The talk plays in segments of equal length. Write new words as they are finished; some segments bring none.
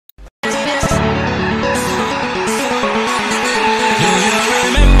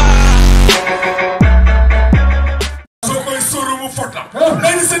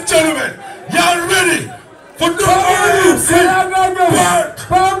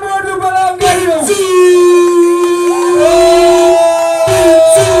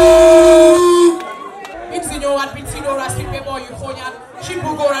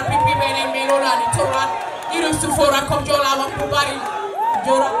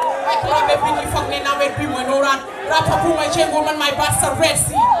Club every fuck me now with people no run. Rap up my chain woman, my bats are red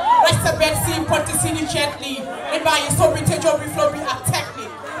sea. Rest the bed sea, put the city gently. And by your so vintage or flow be attack me.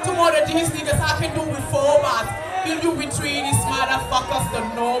 Tomorrow these niggas I can do with 4 bars. Kill you with 3 these motherfuckers the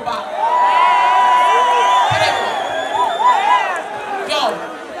no bar. Yo,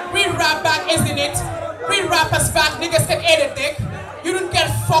 we rap back, isn't it? We rappers back, niggas can edit dick. You don't get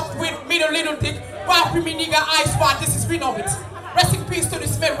fucked with middle little dick. Why me nigga ice spot, this is we know it. Rest in peace to the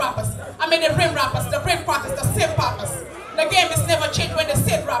Smith rappers. I mean the rim rappers, the brain crackers, the same rappers. The game is never changed when they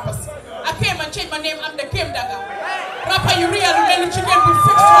said rappers. I came and changed my name, I'm the game dagger. Rapper, you real, really chicken with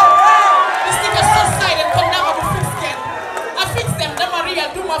fixed one. This nigga so silent, come now with fixed again. I fix them, them are real,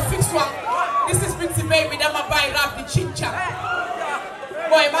 do my fixed one. This is BINZY'S baby, them are buy rap the chin-chan.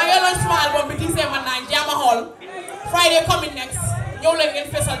 Boy, my yellow smile won't be December 9, Jama Hall. Friday coming next. You'll let me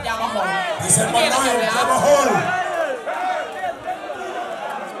face at Jama Hall. December 9, Jama Hall.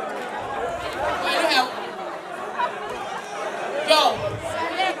 Yo,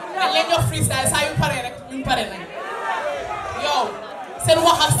 and let your freestyle, how you pare nak. Yo, sen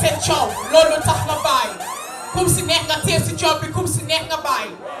waxal sen ciow, lolu tax ma bay. Kum si neex nga teew si ciow bi, kum si neex nga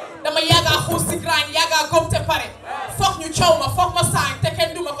bay. Dama yaga xuus si grind, yaga gom te pare. Fok ñu ciow ma, fok ma sañ te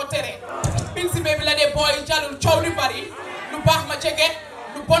kenn duma ko tere. BINZY'S baby la de boy jalul ciow li bari. Lu baax ma jege,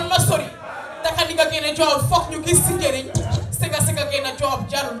 lu bon ma sori. Taka ni nga gene job, fok ñu gis si njëriñ. Sega gene job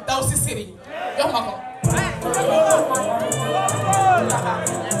jarul daw si sëriñ. Jox ma ko.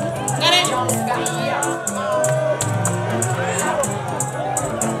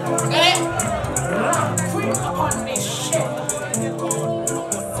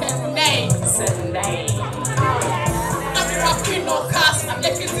 No cast, I'm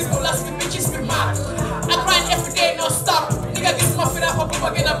making people last with bitches with mad. I grind every day, no stop. Nigga, this muffin up, I'm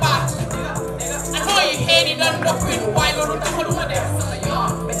gonna get a bat. I know you hate it, don't look with why you're not going to do.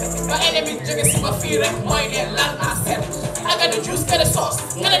 My enemy jiggers my fear and my land myself. I got the juice, get the sauce.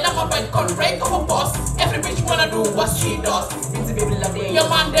 Get it on my bed, con break of a boss. Every bitch wanna do what she does. Your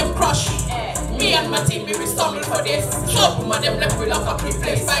man, them crush. Me and my team, we stumble for this. Shop, woman, them left, we lock up,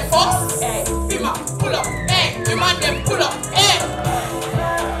 replace by force. Bima, pull up. We man them pull up, we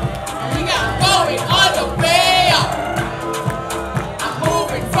got going all the way up. I'm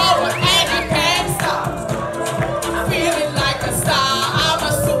moving forward and I can't stop. I'm feeling like a star, I'm a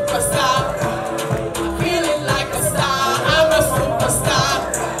superstar. I'm feeling like a star, I'm a superstar.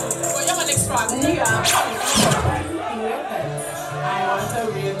 Well, you're my next round. I want a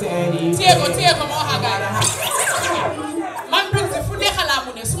real teddy. Tiago, Mohagara. Man brings the food,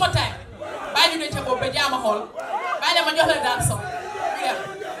 Kalamune, small time. Bye, you need to go to Jama Hall. Dance I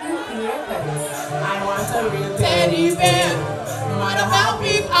want a real teddy bear. No matter how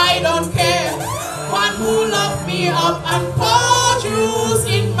big, I don't care. One who loves me up and pour juice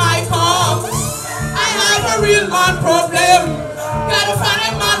in my cup. I have a real man problem. Gotta find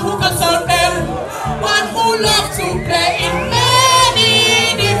a man who can solve them. One who loves to play in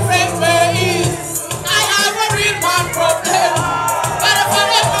many different ways. I have a real man problem. Gotta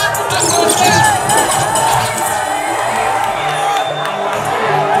find a man who can solve them.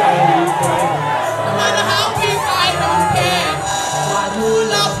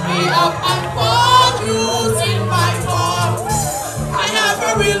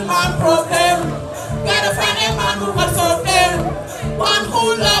 One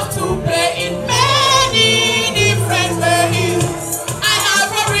who loves to play in many different ways. I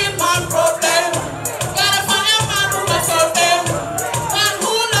have a real man problem. Gotta find a man who can solve them. One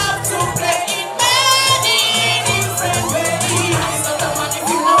who loves to play in many different ways. Money's not the money if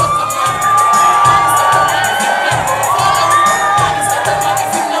you know what the man. Money's not the money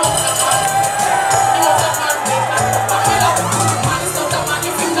if you know what the man. Money's not the money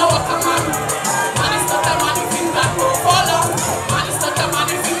if you know what the man. Money's not the money if you know what the man. Money's not the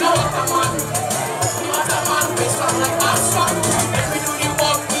money if you know what the man.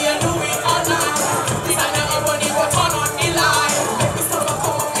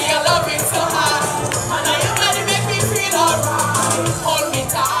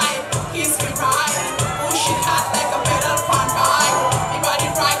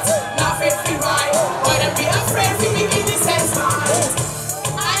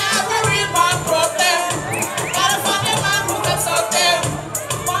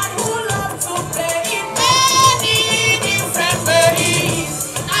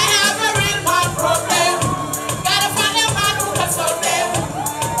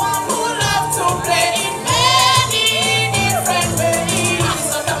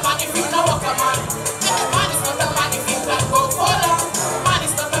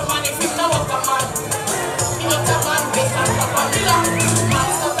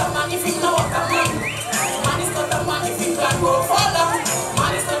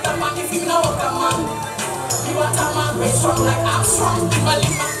 Lima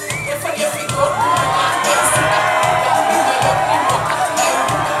lima, if I ever go,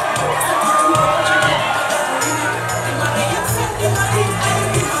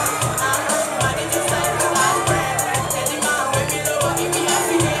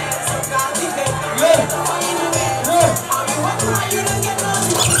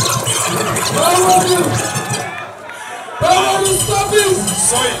 Stop it!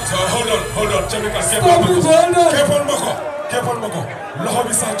 Sorry, hold on, Jamaica, keep on moko. Loho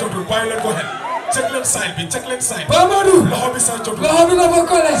bi sa jotul, bàyyi leen ko xel. Check leen side. Bamadou. Loho bi sa jotul. Loho bi dafa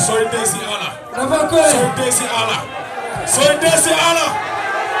kole. Soy desi ala. Dafa kole. Soy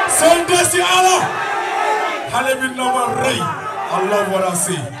desi ala. Xale bi na ma rëy. I love what I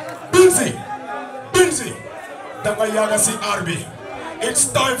see. Binzy. Danga yaga si arbi. It's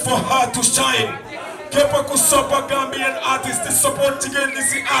time for her to shine. Kepa ku sopa Gambian artist to support jigéen ñi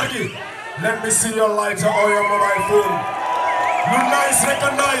si argi. Let me see your lighter or your mobile phone. You nice,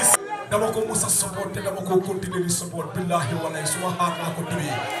 recognize. Dama ko musa support te dama ko continue di support. Billahi wallahi suma heart la ko tiri.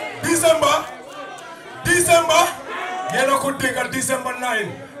 December. Yena ko déggal December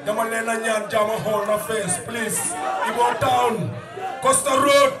 9. Dama leena ñaan Jama Hall na face, please. Ibo Town, Costa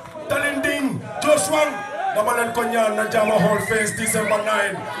Road, Talinding, Joshua. Dama leen ko ñaan na Jama Hall face December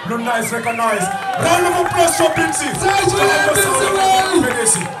 9. Lu nice, recognize. Round of applause for Binzy.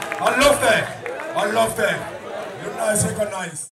 I love that. You nice, recognize.